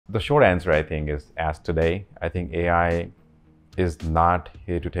The short answer, I think, is as today, I think AI is not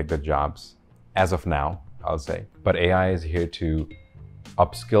here to take the jobs as of now, I'll say, but AI is here to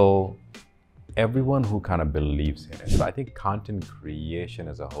upskill everyone who kind of believes in it. So I think content creation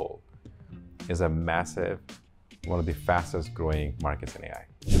as a whole is a massive, one of the fastest growing markets in AI.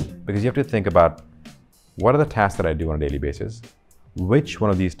 Because you have to think about what are the tasks that I do on a daily basis? Which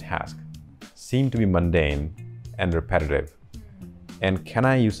one of these tasks seem to be mundane and repetitive? And can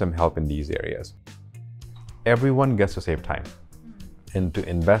I use some help in these areas? Everyone gets to save time and to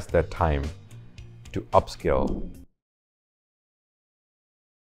invest that time to upskill.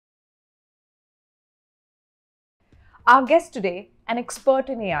 Our guest today, an expert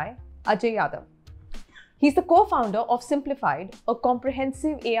in AI, Ajay Yadav. He's the co-founder of Simplified, a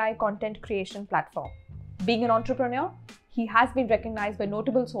comprehensive AI content creation platform. Being an entrepreneur, he has been recognized by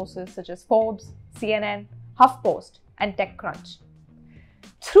notable sources such as Forbes, CNN, HuffPost, and TechCrunch.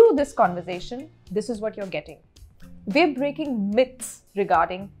 Through this conversation, this is what you're getting. We're breaking myths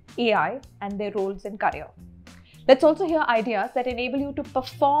regarding AI and their roles in career. Let's also hear ideas that enable you to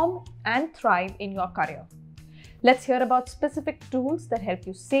perform and thrive in your career. Let's hear about specific tools that help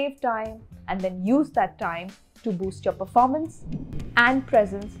you save time and then use that time to boost your performance and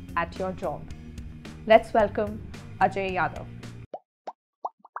presence at your job. Let's welcome Ajay Yadav.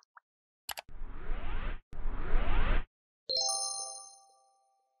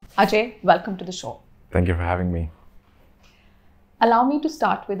 Ajay, welcome to the show. Thank you for having me. Allow me to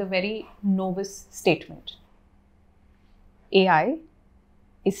start with a very novice statement. AI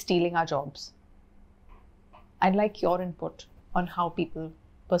is stealing our jobs. I'd like your input on how people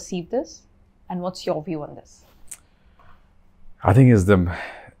perceive this and what's your view on this? I think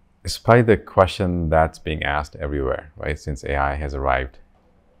it's probably the question that's being asked everywhere, right, since AI has arrived.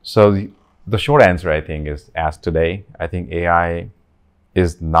 So the short answer, I think, is as today, I think AI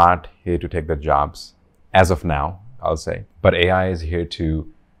is not here to take the jobs as of now, I'll say, but AI is here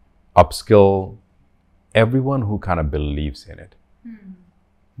to upskill everyone who kind of believes in it.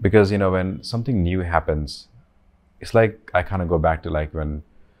 Because, when something new happens, it's like I kind of go back to like when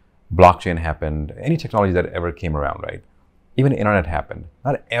blockchain happened, any technology that ever came around, right? Even the internet happened.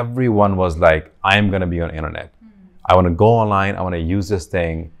 Not everyone was like, I'm going to be on the internet. I want to go online. I want to use this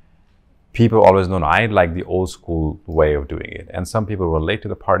thing. People always know I like the old school way of doing it. And some people were late to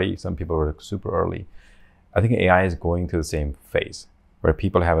the party. Some people were super early. I think AI is going through the same phase where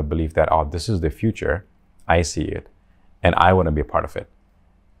people have a belief that, oh, this is the future. I see it and I want to be a part of it.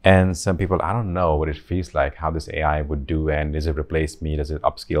 And some people, I don't know what it feels like, how this AI would do, and does it replace me? Does it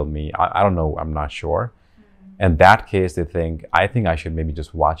upskill me? I don't know. I'm not sure. In that case, they think, I think I should maybe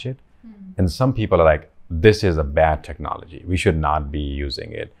just watch it. And some people are like, this is a bad technology. We should not be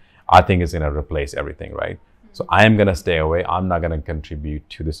using it. I think it's going to replace everything, right? So I am going to stay away. I'm not going to contribute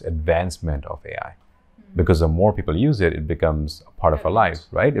to this advancement of AI. Because the more people use it, it becomes a part of our lives,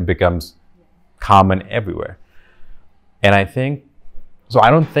 right? It becomes common everywhere. And I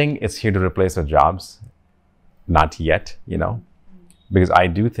don't think it's here to replace our jobs. Not yet, because I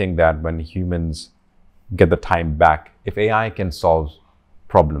do think that when humans get the time back, if AI can solve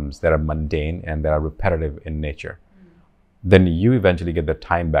problems that are mundane and that are repetitive in nature, then you eventually get the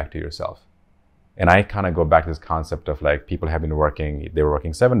time back to yourself. And I kind of go back to this concept of like people have been they were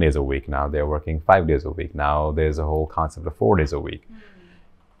working 7 days a week. Now they're working 5 days a week. Now there's a whole concept of 4 days a week.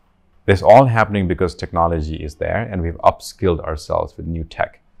 This all happening because technology is there and we've upskilled ourselves with new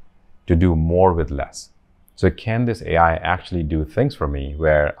tech to do more with less. So can this AI actually do things for me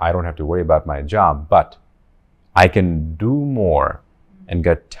where I don't have to worry about my job, but I can do more and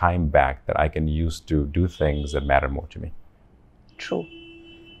get time back that I can use to do things that matter more to me? True.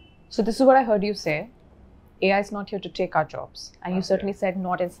 So this is what I heard you say. AI is not here to take our jobs. And you certainly said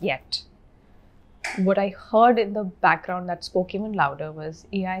not as yet. What I heard in the background that spoke even louder was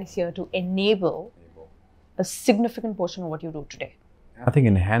AI is here to enable a significant portion of what you do today. I think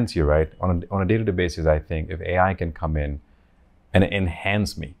enhance you, right? On a day-to-day basis, I think if AI can come in and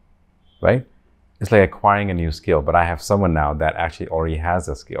enhance me, right? It's like acquiring a new skill, but I have someone now that actually already has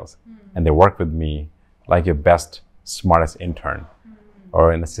the skills and they work with me like your best, smartest intern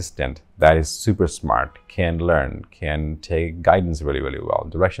or an assistant that is super smart, can learn, can take guidance really, really well,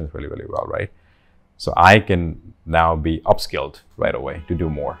 directions really, really well, right? So I can now be upskilled right away to do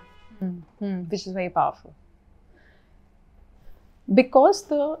more. Which is very powerful. Because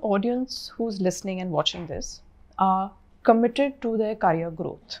the audience who's listening and watching this are committed to their career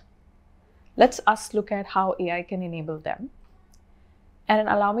growth, let's us look at how AI can enable them. And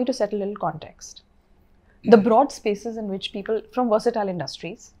allow me to set a little context. The broad spaces in which people from versatile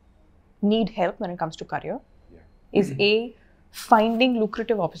industries need help when it comes to career is A, finding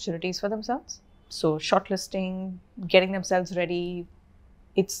lucrative opportunities for themselves. So shortlisting, getting themselves ready.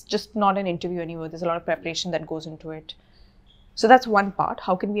 It's just not an interview anymore. There's a lot of preparation that goes into it. So that's one part.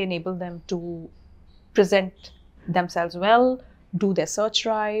 How can we enable them to present themselves well, do their search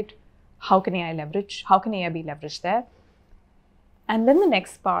right? How can AI be leveraged there? And then the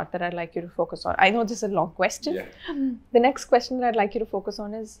next part that I'd like you to focus on, I know this is a long question. Yeah. The next question that I'd like you to focus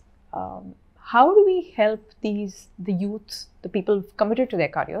on is, how do we help the youth, the people committed to their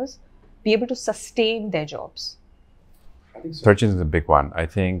careers, be able to sustain their jobs? I think search engine is a big one. I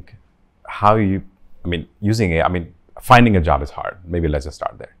think using AI, finding a job is hard. Maybe let's just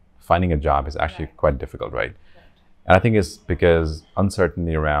start there. Finding a job is actually quite difficult, right? And I think it's because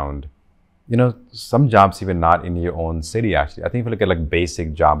uncertainty around, some jobs even not in your own city, actually. I think if you look at like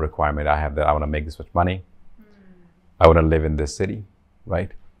basic job requirement, I have that I want to make this much money. I want to live in this city,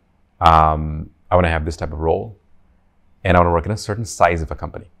 right? I want to have this type of role. And I want to work in a certain size of a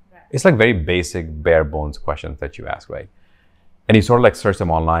company. Right. It's like very basic, bare bones questions that you ask, right? And you sort of like search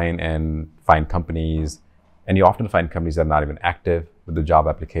them online and find companies. And you often find companies that are not even active with the job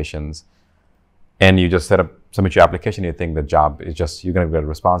applications. And you just submit your application, you think the job is just, you're going to get a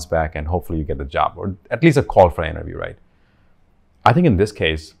response back and hopefully you get the job, or at least a call for an interview, right? I think in this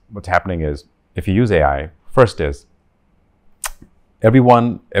case, what's happening is, if you use AI, first is,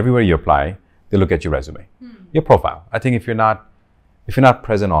 everywhere you apply, they look at your resume, your profile. I think if you're not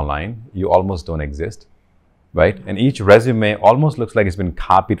present online, you almost don't exist, right? And each resume almost looks like it's been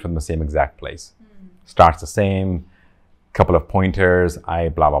copied from the same exact place. Starts the same, couple of pointers, I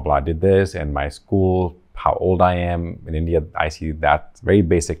blah, blah, blah, did this, and my school, how old I am. In India, I see that very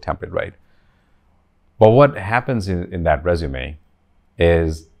basic template, right? But what happens in that resume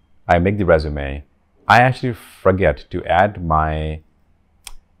is, I make the resume, I actually forget to add my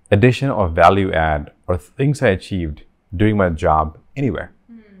addition or value add or things I achieved during my job anywhere.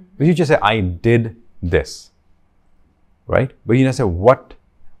 But you just say, I did this, right? But you just say,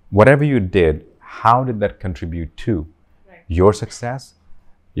 whatever you did, how did that contribute to your success,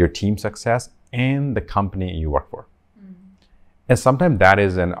 your team's success, and the company you work for? And sometimes that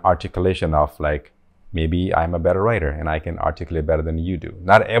is an articulation of like, maybe I'm a better writer and I can articulate better than you do.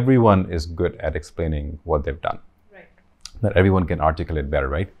 Not everyone is good at explaining what they've done. Right. Not everyone can articulate better,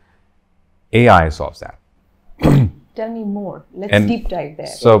 right? AI solves that. Tell me more. Let's deep dive there.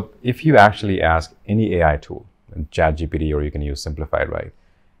 So if you actually ask any AI tool, ChatGPT, or you can use Simplified, right?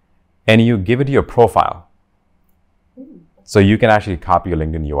 And you give it your profile. So you can actually copy your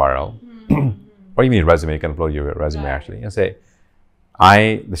LinkedIn URL, or even your resume. You can upload your resume actually and say,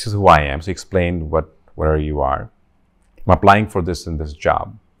 this is who I am. So explain whatever you are. I'm applying for this and this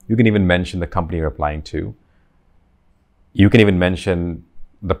job. You can even mention the company you're applying to. You can even mention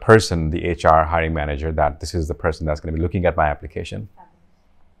the person, the HR hiring manager, that this is the person that's going to be looking at my application.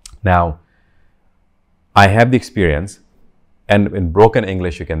 Now, I have the experience, and in broken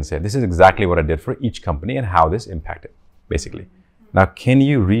English, you can say, this is exactly what I did for each company and how this impacted, basically. Now, can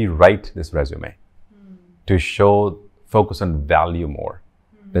you rewrite this resume to focus on value more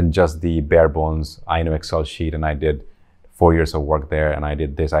than just the bare bones, I know Excel sheet and I did 4 years of work there and I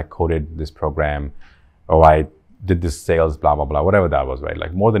did this, I coded this program, or I did this sales, blah, blah, blah, whatever that was, right?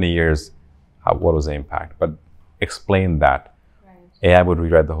 Like more than a year's, what was the impact? But explain that. Right. AI would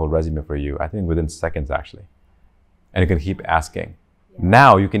rewrite the whole resume for you, I think within seconds actually. And you can keep asking. Yeah.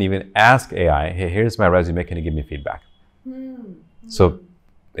 Now you can even ask AI, hey, here's my resume, can you give me feedback? So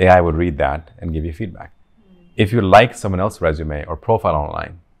AI would read that and give you feedback. If you like someone else's resume or profile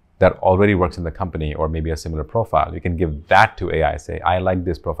online that already works in the company, or maybe a similar profile, you can give that to AI, say, I like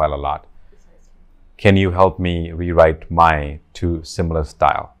this profile a lot. Can you help me rewrite my to similar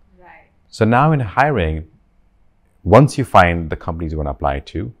style? Right. So now in hiring, once you find the companies you want to apply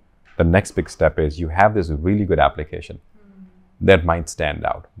to, the next big step is you have this really good application that might stand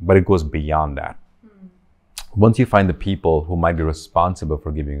out, but it goes beyond that. Once you find the people who might be responsible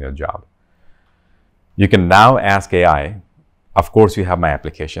for giving you a job, you can now ask AI, of course you have my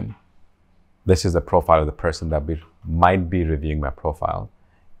application. This is the profile of the person that might be reviewing my profile.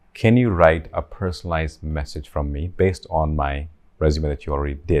 Can you write a personalized message from me based on my resume that you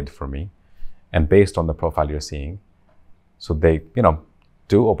already did for me and based on the profile you're seeing? So they,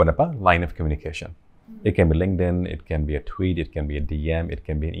 do open up a line of communication. It can be LinkedIn, it can be a tweet, it can be a DM, it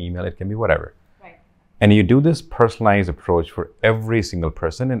can be an email, it can be whatever. Right. And you do this personalized approach for every single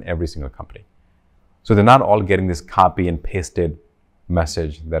person in every single company. So they're not all getting this copy and pasted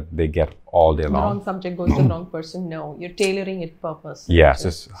message that they get all day long. The wrong subject goes to the wrong person. No, you're tailoring it purposely. Yes,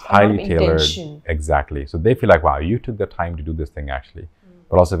 it's highly tailored. Exactly. So they feel like, wow, you took the time to do this thing actually,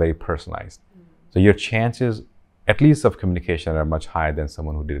 but also very personalized. So your chances at least of communication are much higher than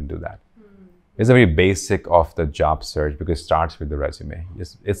someone who didn't do that. It's a very basic of the job search because it starts with the resume.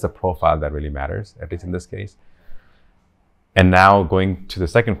 It's the profile that really matters, at least in this case. And now going to the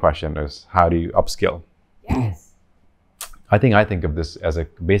second question is, how do you upskill? Yes. I think of this as a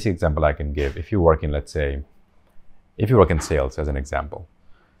basic example I can give. If you work in, let's say, if you work in sales as an example,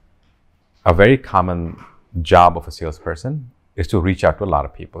 a very common job of a salesperson is to reach out to a lot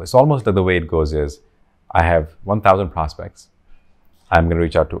of people. It's almost like the way it goes is, I have 1,000 prospects. I'm going to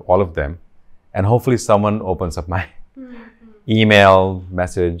reach out to all of them. And hopefully someone opens up my email,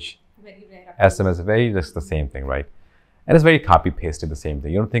 message, SMS, very just the same thing, right? And it's very copy-pasted the same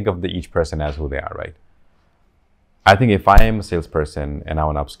thing. You don't think of each person as who they are, right? I think if I am a salesperson and I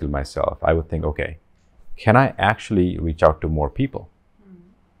want to upskill myself, I would think, okay, can I actually reach out to more people?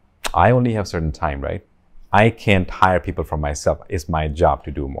 I only have certain time, right? I can't hire people for myself. It's my job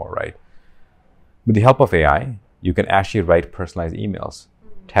to do more, right? With the help of AI, you can actually write personalized emails,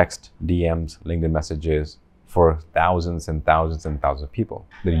 text, DMs, LinkedIn messages for thousands and thousands and thousands of people.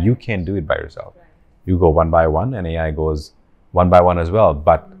 That you can't do it by yourself. You go one by one and AI goes one by one as well,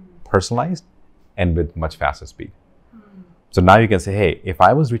 but personalized and with much faster speed. So now you can say, hey, if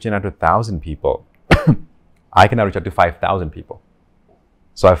I was reaching out to 1,000 people, I can now reach out to 5,000 people.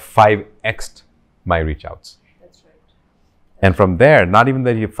 So I've 5x'd my reach outs. That's right. And from there, not even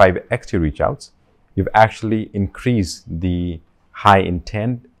that you've 5x'd your reach outs, you've actually increased the high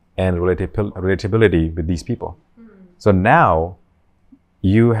intent and relatability with these people. So now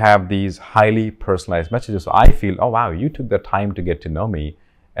you have these highly personalized messages. So I feel, oh wow, you took the time to get to know me,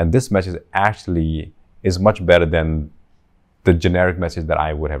 and this message actually is much better than the generic message that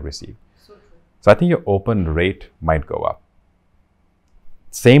I would have received. So true. So I think your open rate might go up.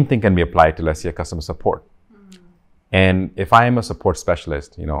 Same thing can be applied to, let's say, customer support. And if I am a support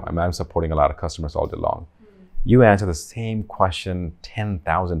specialist, I'm supporting a lot of customers all day long. You answer the same question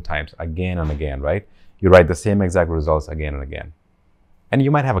 10,000 times again and again, right? You write the same exact results again and again. And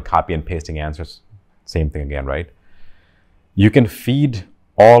you might have a copy and pasting answers, same thing again, right? You can feed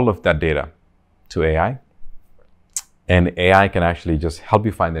all of that data to AI, and AI can actually just help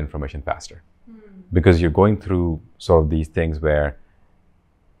you find the information faster. Because you're going through sort of these things where,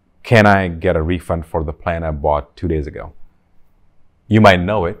 can I get a refund for the plan I bought 2 days ago? You might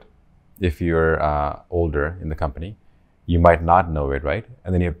know it if you're older in the company. You might not know it, right?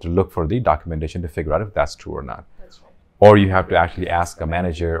 And then you have to look for the documentation to figure out if that's true or not. That's right. Or you have to actually ask a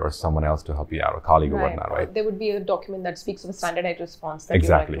manager or someone else to help you out, a colleague or whatnot, right? There would be a document that speaks of a standardized response that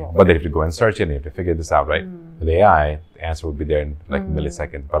exactly. you like to But they have to go and search it and you have to figure this out, right? With AI, the answer would be there in like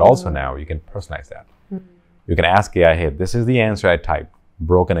milliseconds. But also now you can personalize that. You can ask AI, hey, this is the answer I typed.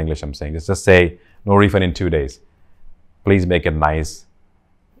 Broken English, I'm saying. Just say, no refund in 2 days. Please make it nice.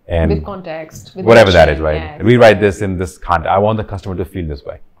 And with context. With whatever that is, right? Yeah, Rewrite this in this context. I want the customer to feel this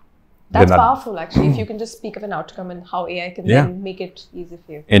way. That's powerful, actually, if you can just speak of an outcome and how AI can then make it easy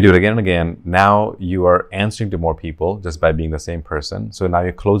for you. And do it again and again. Now you are answering to more people just by being the same person. So now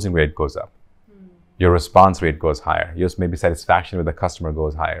your closing rate goes up. Your response rate goes higher. Your maybe satisfaction with the customer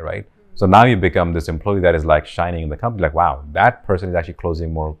goes higher, right? So now you become this employee that is like shining in the company. Like, wow, that person is actually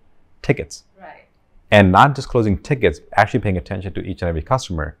closing more tickets. Right. And not just closing tickets, actually paying attention to each and every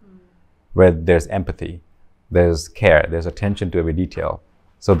customer where there's empathy, there's care, there's attention to every detail.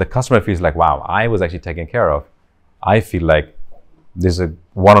 So the customer feels like, wow, I was actually taken care of. I feel like there's a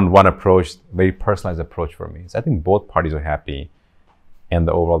one-on-one approach, very personalized approach for me. So I think both parties are happy, and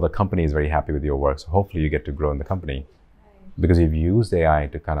the company is very happy with your work. So hopefully you get to grow in the company because you've used AI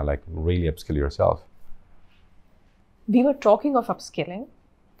to kind of like really upskill yourself. We were talking of upskilling,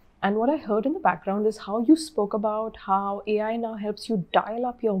 and what I heard in the background is how you spoke about how AI now helps you dial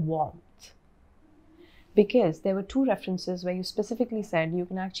up your warmth. Because there were two references where you specifically said you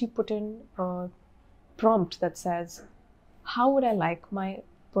can actually put in a prompt that says, how would I like my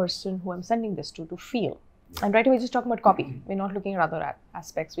person who I'm sending this to feel? And right away, we're just talking about copy. We're not looking at other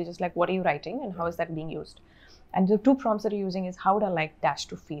aspects. We're just like, what are you writing and how is that being used? And the two prompts that you're using is, how would I like dash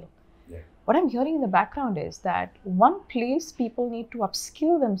to feel? Yeah. What I'm hearing in the background is that one place people need to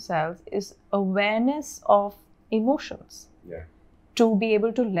upskill themselves is awareness of emotions to be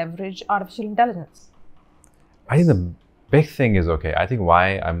able to leverage artificial intelligence. I think the big thing is, I think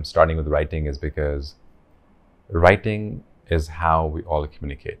why I'm starting with writing is because writing is how we all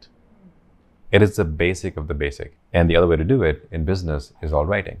communicate. It is the basic of the basic. And the other way to do it in business is all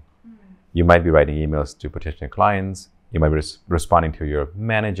writing. You might be writing emails to potential clients. You might be responding to your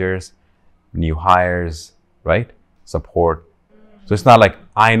managers, new hires, right? Support. So it's not like,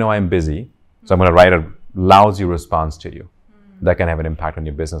 I know I'm busy, so I'm going to write a lousy response to you. That can have an impact on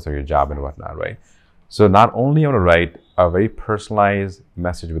your business or your job and whatnot, right? So not only I want to write a very personalized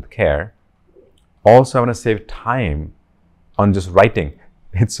message with care, also I want to save time on just writing.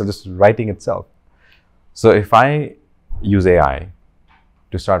 It's just writing itself. So if I use AI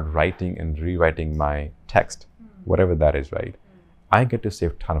to start writing and rewriting my text, whatever that is, right? I get to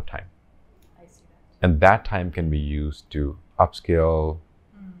save a ton of time. I see that. And that time can be used to upskill,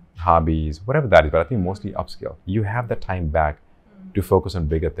 hobbies, whatever that is, but I think mostly upskill. You have the time back to focus on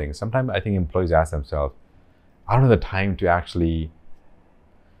bigger things. Sometimes I think employees ask themselves, I don't have the time to actually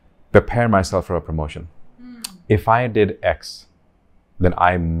prepare myself for a promotion. If I did X, then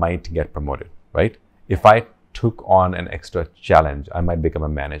I might get promoted, right? If I took on an extra challenge, I might become a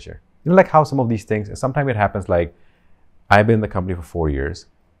manager. You know, like how some of these things, sometimes it happens like, I've been in the company for 4 years.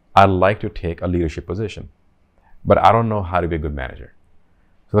 I'd like to take a leadership position, but I don't know how to be a good manager.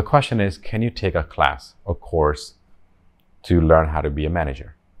 So the question is, can you take a class or course to learn how to be a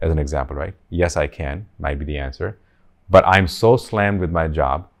manager? As an example, right? Yes, I can, might be the answer. But I'm so slammed with my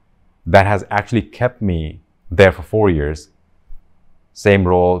job that has actually kept me there for 4 years. Same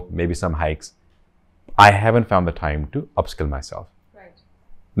role, maybe some hikes. I haven't found the time to upskill myself. Right.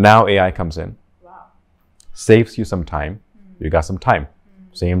 Now AI comes in. Wow. Saves you some time. You got some time.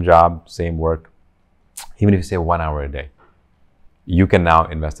 Same job, same work. Even if you say 1 hour a day, you can now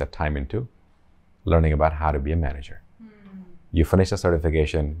invest that time into learning about how to be a manager. You finish the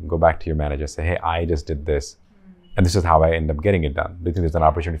certification, go back to your manager, say, hey, I just did this, and this is how I end up getting it done. Do you think there's an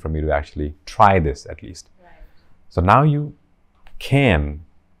opportunity for me to actually try this at least? Right. So now you can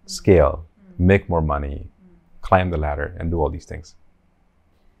scale, make more money, climb the ladder, and do all these things.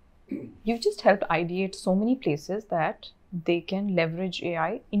 You've just helped ideate so many places that they can leverage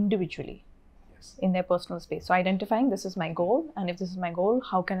AI individually in their personal space. So identifying this is my goal, and if this is my goal,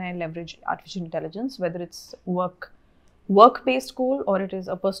 how can I leverage artificial intelligence, whether it's work-based goal or it is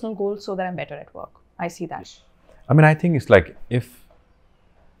a personal goal so that I'm better at work. I see that. I mean, I think it's like if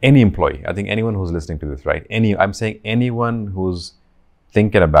any employee, I think anyone who's listening to this, right? I'm saying anyone who's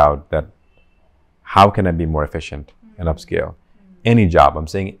thinking about that, how can I be more efficient and upscale? Any job, I'm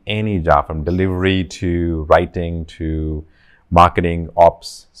saying any job, from delivery to writing to marketing,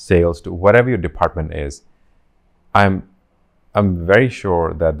 ops, sales, to whatever your department is, I'm very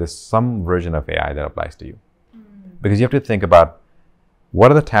sure that there's some version of AI that applies to you. Because you have to think about,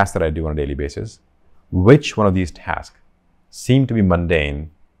 what are the tasks that I do on a daily basis? Which one of these tasks seem to be mundane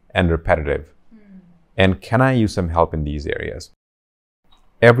and repetitive? And can I use some help in these areas?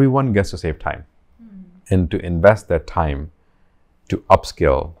 Everyone gets to save time and to invest that time to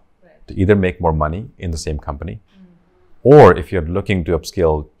upskill, to either make more money in the same company, or if you're looking to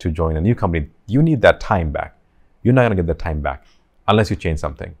upskill to join a new company, you need that time back. You're not going to get that time back unless you change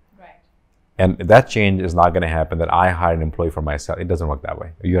something. And that change is not going to happen that I hire an employee for myself. It doesn't work that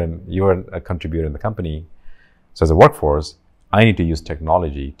way. You're a contributor in the company. So as a workforce, I need to use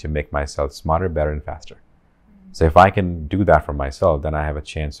technology to make myself smarter, better, and faster. So if I can do that for myself, then I have a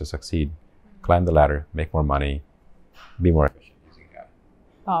chance to succeed, climb the ladder, make more money, be more efficient using AI.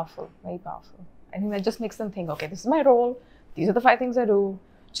 Powerful, very powerful. I think that just makes them think, okay, this is my role. These are the 5 things I do.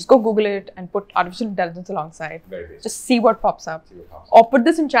 Just go Google it and put artificial intelligence alongside. Just see what pops up. Or put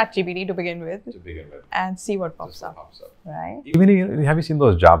this in ChatGPT to begin with. And see what pops up. Right? Even have you seen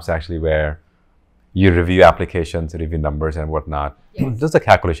those jobs actually where you review applications, review numbers and whatnot? Yes. Just a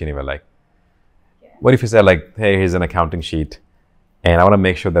calculation even like. Yeah. What if you say like, hey, here's an accounting sheet and I want to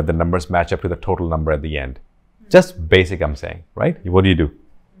make sure that the numbers match up to the total number at the end. Just basic, I'm saying, right? What do?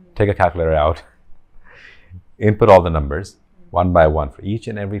 Take a calculator out, input all the numbers, one by one for each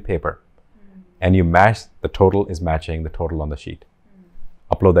and every paper. And you match, the total is matching the total on the sheet.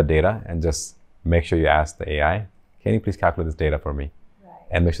 Upload that data and just make sure you ask the AI, can you please calculate this data for me?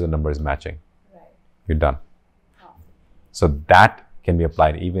 And make sure the number is matching. You're done. So that can be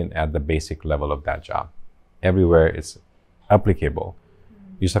applied even at the basic level of that job. Everywhere it's applicable.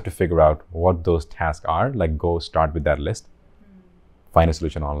 You just have to figure out what those tasks are, like go start with that list, find a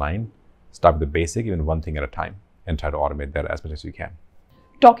solution online, start with the basic, even one thing at a time, and try to automate that as much as you can.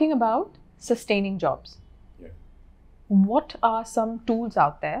 Talking about sustaining jobs, what are some tools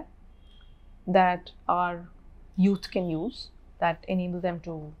out there that our youth can use that enable them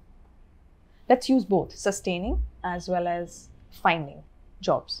to, let's use both sustaining as well as finding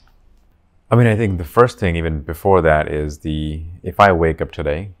jobs? I mean, I think the first thing even before that is if I wake up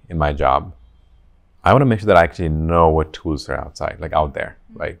today in my job, I want to make sure that I actually know what tools are outside, like out there,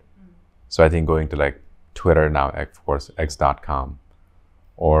 right? So I think going to like Twitter now, of course, X.com,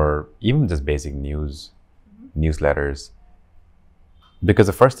 or even just basic news, newsletters. Because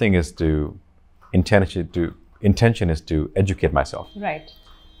the first thing is intention is to educate myself. Right.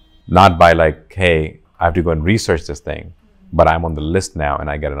 Not by like, hey, I have to go and research this thing, but I'm on the list now and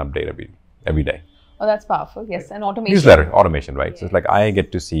I get an update every day. Oh, that's powerful. Yes, and automation. Newsletter, automation, right? Yes. So it's like I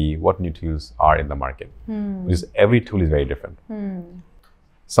get to see what new tools are in the market. Because every tool is very different.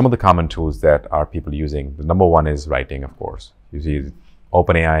 Some of the common tools that are people using, the number one is writing, of course. You see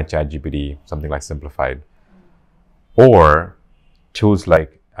OpenAI, ChatGPT, something like Simplified. Or tools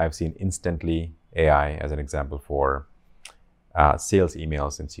like I've seen Instantly AI as an example for sales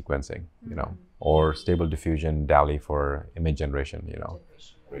emails and sequencing, or Stable Diffusion, DALL-E for image generation,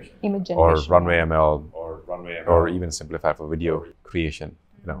 Image generation. or Runway ML, or even Simplify for video creation,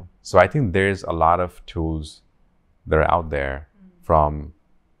 So I think there's a lot of tools that are out there from,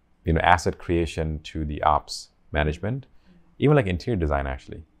 asset creation to the ops management, even like interior design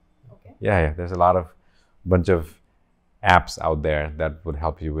actually. Okay. Yeah, there's a lot of bunch of apps out there that would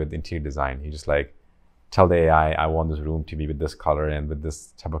help you with interior design. You just like tell the AI, I want this room to be with this color and with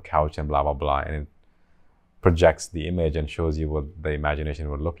this type of couch and blah, blah, blah. And it projects the image and shows you what the imagination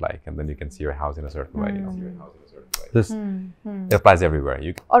would look like. And then you can see your house in a certain way. This it applies everywhere.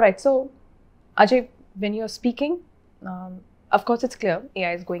 All right. So, Ajay, when you're speaking, of course, it's clear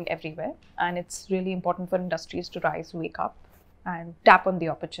AI is going everywhere. And it's really important for industries to rise, wake up, and tap on the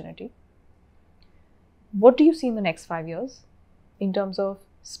opportunity. What do you see in the next 5 years in terms of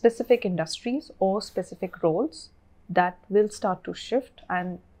specific industries or specific roles that will start to shift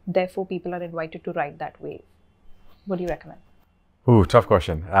and therefore people are invited to ride that wave? What do you recommend? Ooh, tough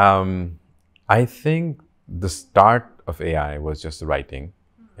question. I think the start of AI was just writing,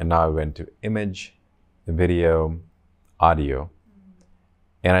 and now I went to image, video, audio,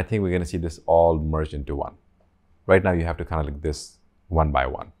 and I think we're going to see this all merged into one. Right now you have to kind of look this one by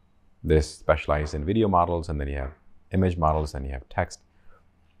one. This specialized in video models, and then you have image models, and you have text.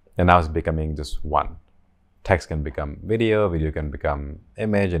 And now it's becoming just one. Text can become video, video can become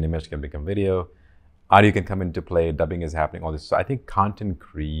image, and image can become video. Audio can come into play, dubbing is happening, all this. So I think content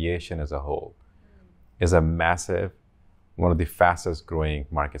creation as a whole is a massive, one of the fastest growing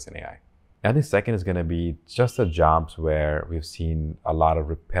markets in AI. And I think second is going to be just the jobs where we've seen a lot of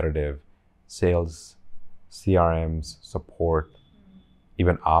repetitive sales, CRMs, support,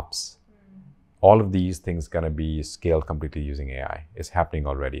 even ops. All of these things going to be scaled completely using AI. It's happening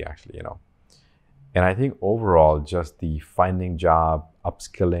already, actually, And I think overall, just the finding job,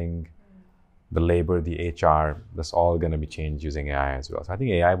 upskilling, the labor, the HR, that's all going to be changed using AI as well. So I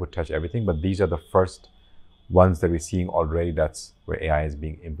think AI would touch everything, but these are the first ones that we're seeing already. That's where AI is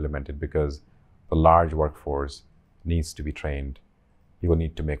being implemented because the large workforce needs to be trained. People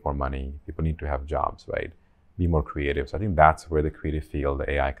need to make more money. People need to have jobs, right? Be more creative. So I think that's where the creative field, the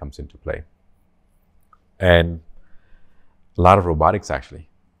AI comes into play. And a lot of robotics, actually.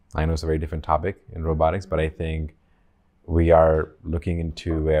 I know it's a very different topic in robotics, but I think we are looking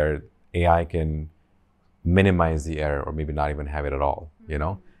into where AI can minimize the error or maybe not even have it at all,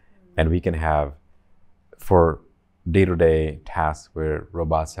 And we can have, for day-to-day tasks where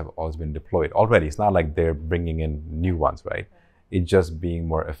robots have always been deployed already, it's not like they're bringing in new ones, right? It's just being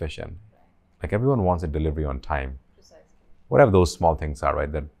more efficient. Like everyone wants a delivery on time. Whatever those small things are,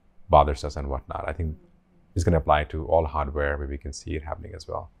 right, that bothers us and whatnot. I think is going to apply to all hardware where we can see it happening as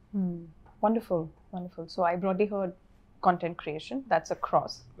well. Wonderful, wonderful. So I broadly heard content creation. That's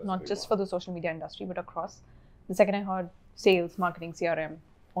across, not just for the social media industry, but across. The second I heard sales, marketing, CRM,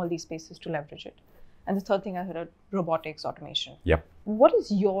 all these spaces to leverage it. And the third thing I heard, robotics, automation. Yep. What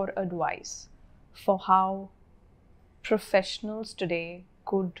is your advice for how professionals today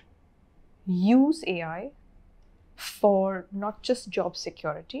could use AI for not just job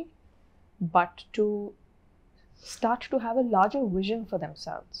security, but to start to have a larger vision for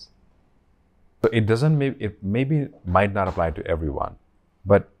themselves? So it maybe might not apply to everyone,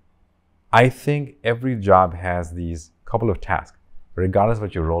 but I think every job has these couple of tasks. Regardless of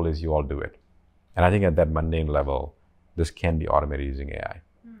what your role is, you all do it. And I think at that mundane level, this can be automated using AI.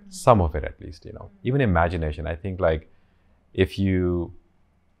 Some of it at least, Even imagination, I think there's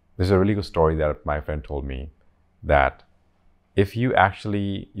a really good story that my friend told me that if you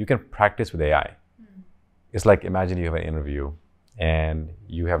can practice with AI. It's like, imagine you have an interview and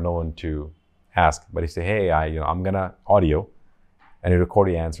you have no one to ask, but you say, hey, AI, I'm going to audio, and you record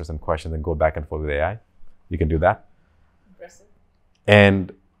your answers and questions and go back and forth with AI. You can do that. Impressive.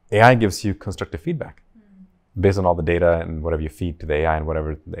 And AI gives you constructive feedback based on all the data and whatever you feed to the AI and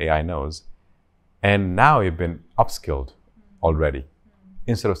whatever the AI knows. And now you've been upskilled already.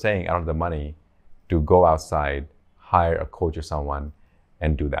 Instead of saying, I don't have the money to go outside, hire a coach or someone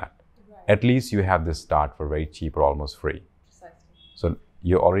and do that. At least you have this start for very cheap or almost free. Precisely. So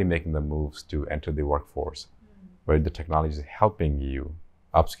you're already making the moves to enter the workforce where the technology is helping you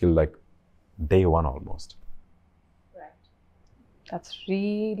upskill, like day one almost. Right. That's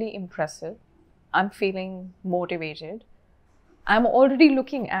really impressive. I'm feeling motivated. I'm already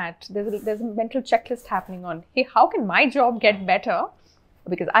looking at, there's a mental checklist happening on, hey, how can my job get better?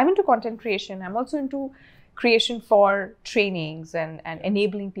 Because I'm into content creation. I'm also into creation for trainings and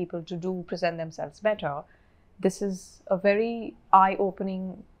enabling people to present themselves better. This is a very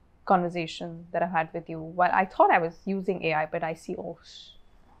eye-opening conversation that I've had with you. While I thought I was using AI, but I see, oh,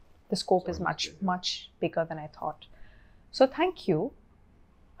 the scope is much, much bigger than I thought. So thank you.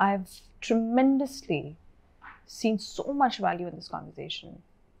 I've tremendously seen so much value in this conversation.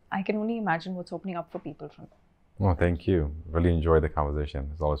 I can only imagine what's opening up for people from it. Oh, thank you. Really enjoyed the conversation.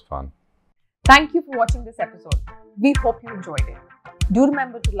 It's always fun. Thank you for watching this episode. We hope you enjoyed it. Do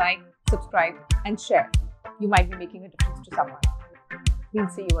remember to like, subscribe, and share. You might be making a difference to someone. We'll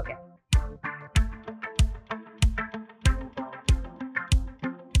see you again.